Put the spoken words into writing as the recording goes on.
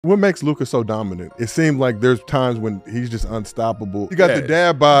What makes Luka so dominant? It seems like there's times when he's just unstoppable. You got the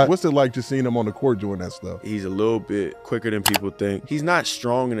dad bod. What's it like just seeing him on the court doing that stuff? He's a little bit quicker than people think. He's not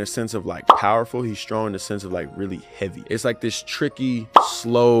strong in the sense of like powerful. He's strong in the sense of like really heavy. It's like this tricky,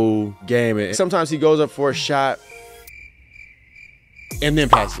 slow game. And sometimes he goes up for a shot and then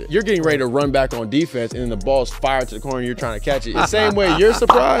pass it. You're getting ready to run back on defense and then the ball's fired to the corner and you're trying to catch it. The same way you're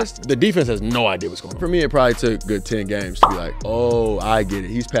surprised, the defense has no idea what's going on. For me, it probably took a good 10 games to be like, oh, I get it.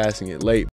 He's passing it late.